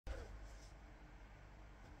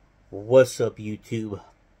What's up, YouTube?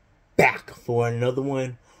 Back for another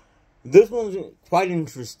one. This one's quite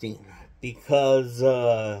interesting because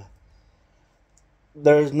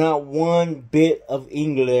there's not one bit of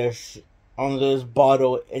English on this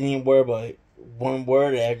bottle anywhere but one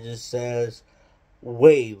word that just says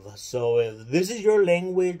wave. So if this is your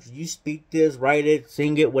language, you speak this, write it,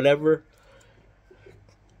 sing it, whatever,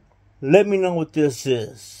 let me know what this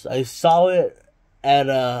is. I saw it at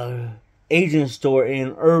a Asian store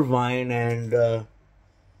in Irvine, and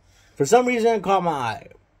for some reason it caught my eye.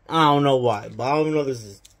 I don't know why, but I don't know if this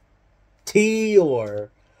is tea or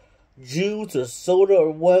juice or soda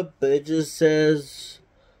or what, but it just says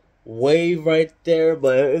wave right there.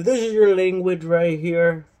 But if this is your language right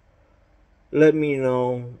here, let me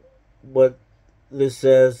know what this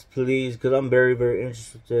says, please, because I'm very, very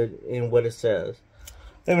interested in what it says.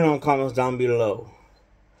 Let me know in the comments down below.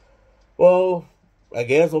 Well, I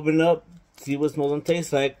guess open up, see what it smells and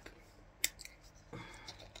tastes like.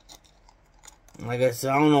 Like I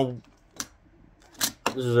said, I don't know,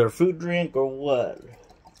 this is a fruit drink or what.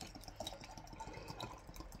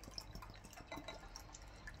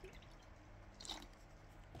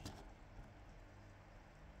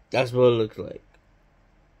 That's what it looks like.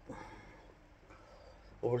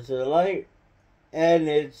 Over to the light, and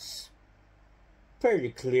it's pretty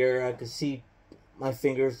clear. I can see my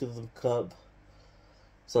fingers through the cup.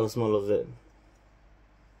 So the smell of it.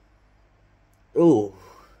 Ooh.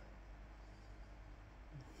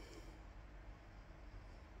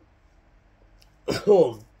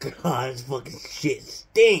 Oh God, this fucking shit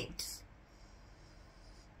stinks.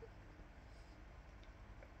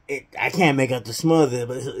 I can't make out the smell of it,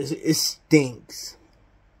 but it stinks.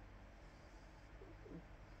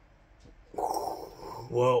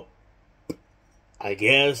 Well, I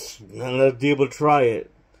guess none of the people try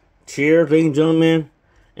it. Cheers, ladies and gentlemen,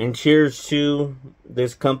 and cheers to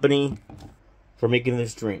this company for making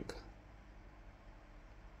this drink.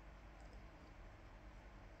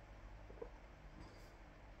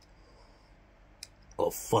 Oh,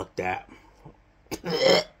 fuck that.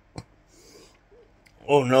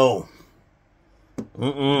 Oh, no.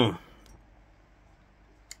 No,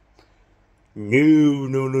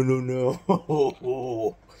 no.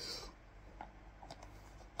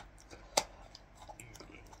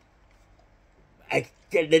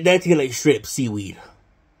 That tastes like straight up seaweed.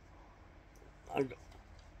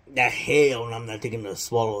 That hell, I'm not taking a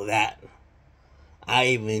swallow of that. I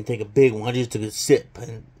even take a big one. I just took a sip.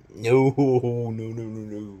 And no.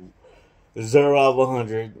 0 out of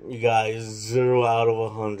 100, you guys. 0 out of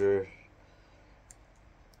 100.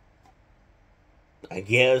 I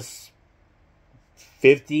guess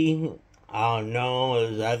 50. I don't know.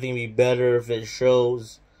 I think it'd be better if it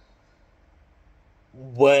shows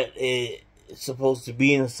what it's supposed to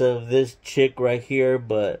be instead of this chick right here.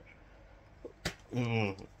 But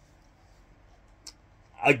I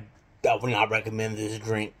would not recommend this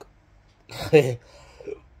drink.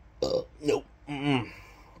 Nope.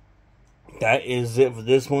 That is it for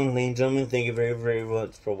this one, ladies and gentlemen. Thank you very, very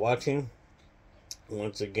much for watching.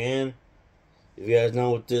 Once again, if you guys know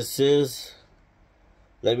what this is,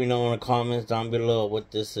 let me know in the comments down below what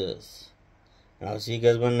this is. And I'll see you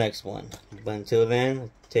guys in the next one. But until then,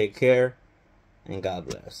 take care and God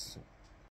bless.